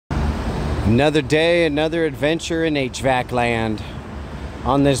Another day, another adventure in HVAC land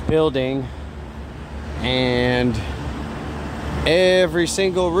on this building, and every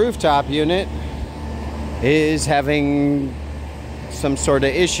single rooftop unit is having some sort of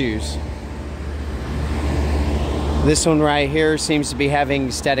issues. This one right here seems to be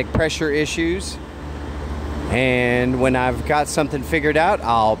having static pressure issues, and when I've got something figured out,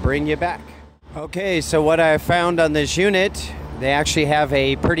 I'll bring you back. Okay, so what I found on this unit, they actually have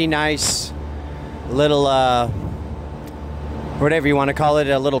a pretty nice little whatever you want to call it,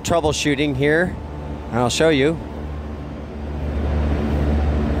 a little troubleshooting here. I'll show you.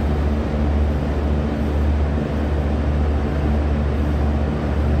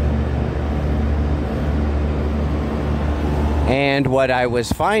 And what I was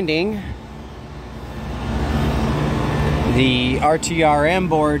finding, the RTRM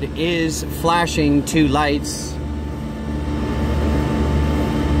board is flashing two lights.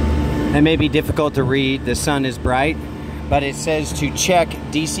 It may be difficult to read, the sun is bright, but it says to check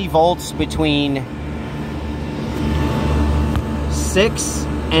DC volts between 6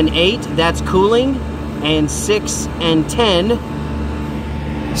 and 8, that's cooling, and 6 and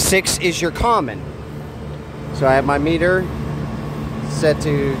 10. 6 is your common. So I have my meter set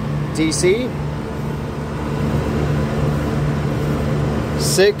to DC.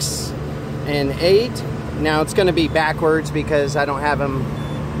 6 and 8. Now it's going to be backwards because I don't have them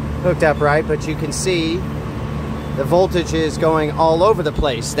hooked up right, but you can see the voltage is going all over the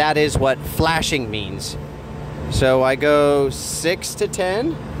place. That is what flashing means. So I go 6 to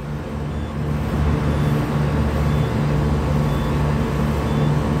 10.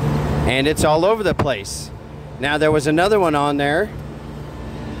 And it's all over the place. Now there was another one on there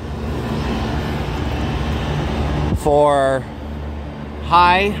for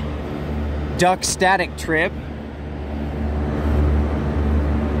high duct static trip.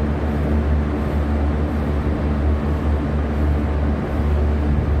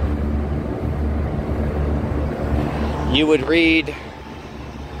 You would read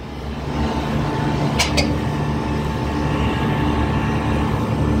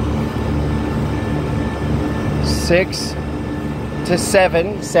 6 to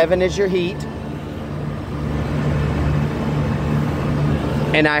 7. 7 is your heat.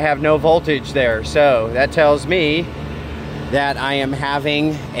 And I have no voltage there. So that tells me that I am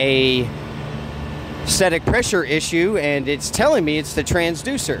having a static pressure issue, and it's telling me it's the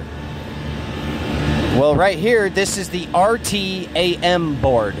transducer. Well, right here, this is the RTAM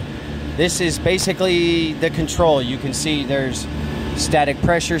board. This is basically the control. You can see there's static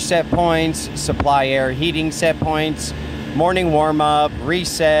pressure set points, supply air heating set points, morning warm-up,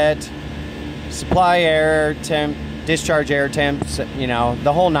 reset, supply air temp, discharge air temps, you know,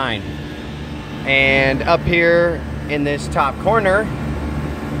 the whole nine. And up here in this top corner,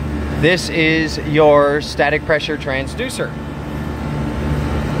 this is your static pressure transducer.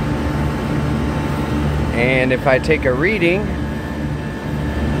 And if I take a reading,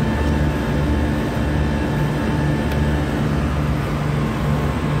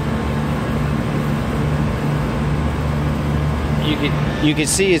 you can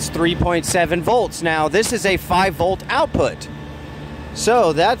see it's 3.7 volts. Now this is a 5 volt output.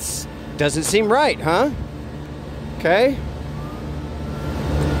 So that's doesn't seem right, huh? Okay.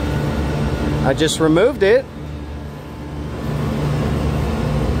 I just removed it.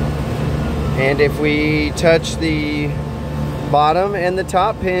 And if we touch the bottom and the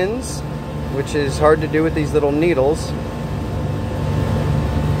top pins, which is hard to do with these little needles,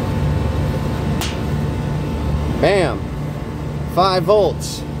 bam, 5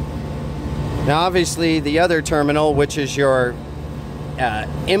 volts. Now obviously the other terminal, which is your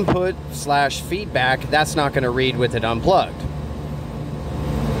input slash feedback, that's not going to read with it unplugged.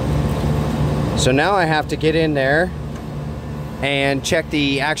 So now I have to get in there and check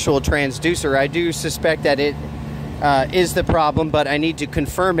the actual transducer. I do suspect that it is the problem, but I need to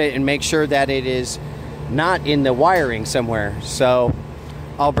confirm it and make sure that it is not in the wiring somewhere. So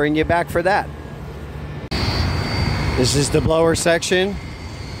I'll bring you back for that. This is the blower section.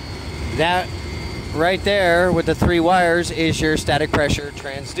 That right there with the 3 wires is your static pressure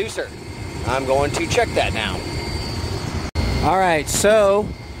transducer. I'm going to check that now. All right, so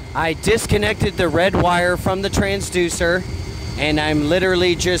I disconnected the red wire from the transducer, and I'm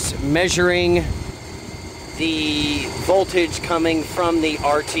literally just measuring the voltage coming from the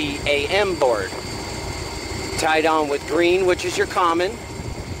RTAM board. Tied on with green, which is your common,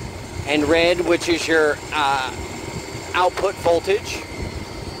 and red, which is your output voltage.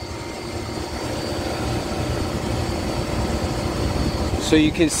 So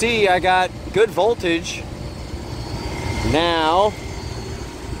you can see I got good voltage. Now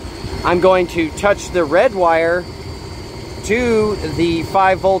I'm going to touch the red wire to the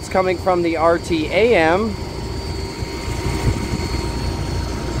 5 volts coming from the RTAM.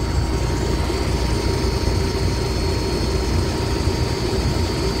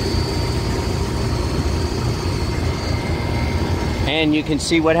 And you can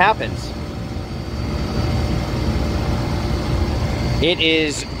see what happens. It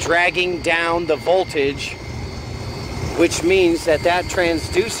is dragging down the voltage, which means that that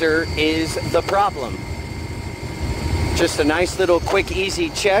transducer is the problem. Just a nice little quick, easy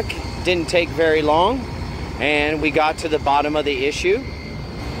check. Didn't take very long, and we got to the bottom of the issue.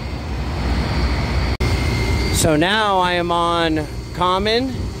 So now I am on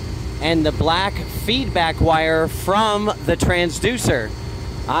common and the black feedback wire from the transducer.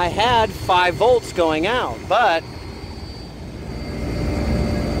 I had 5 volts going out, but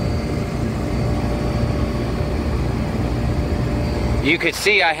you could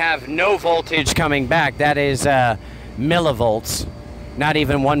see I have no voltage coming back. That is millivolts, not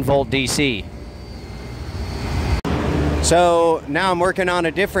even 1 volt DC. So now I'm working on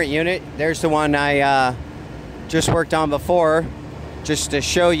a different unit. There's the one I just worked on before. Just to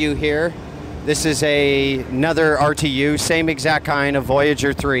show you here, this is another RTU, same exact kind of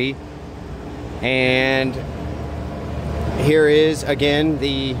Voyager 3. And here is, again,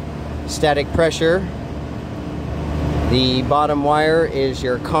 the static pressure. The bottom wire is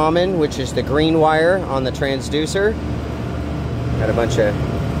your common, which is the green wire on the transducer. Got a bunch of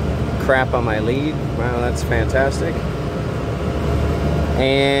crap on my lead. Wow, that's fantastic.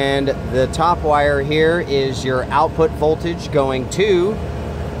 And the top wire here is your output voltage going to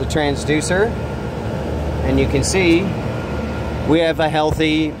the transducer. And you can see we have a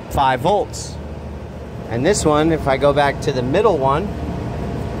healthy 5 volts. And this one, if I go back to the middle one,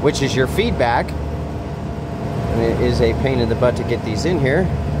 which is your feedback, and it is a pain in the butt to get these in here.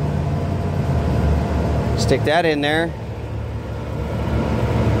 Stick that in there.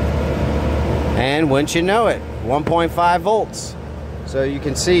 And wouldn't you know it, 1.5 volts. So you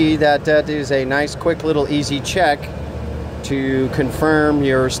can see that that is a nice, quick, little easy check to confirm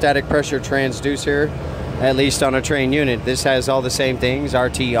your static pressure transducer, at least on a train unit. This has all the same things: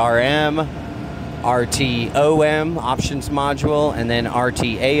 RTRM, RTOM, options module, and then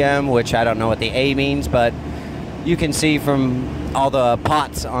RTAM, which I don't know what the A means, but you can see from all the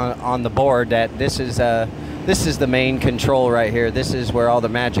pots on the board that this is the main control right here. This is where all the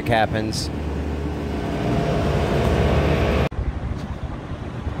magic happens.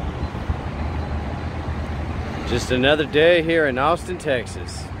 Just another day here in Austin,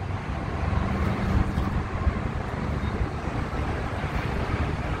 Texas.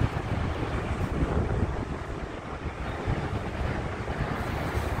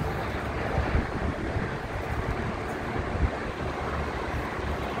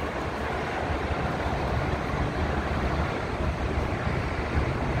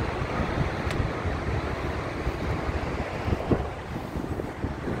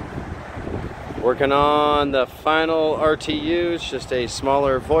 Working on the final RTU. It's just a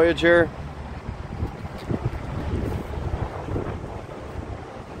smaller Voyager.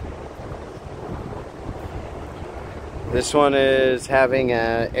 This one is having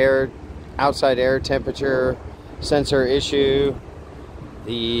a outside air temperature sensor issue.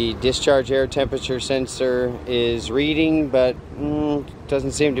 The discharge air temperature sensor is reading, but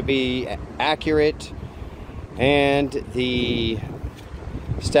doesn't seem to be accurate. And the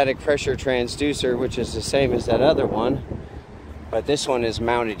static pressure transducer, which is the same as that other one, but this one is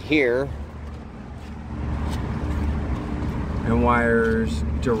mounted here and wires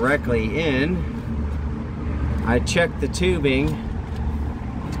directly in. I checked the tubing.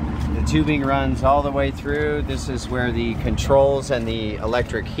 The tubing runs all the way through. This is where the controls and the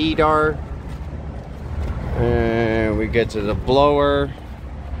electric heat are. And we get to the blower.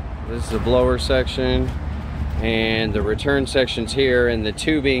 This is the blower section. And the return section's here, and the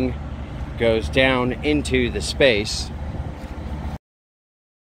tubing goes down into the space.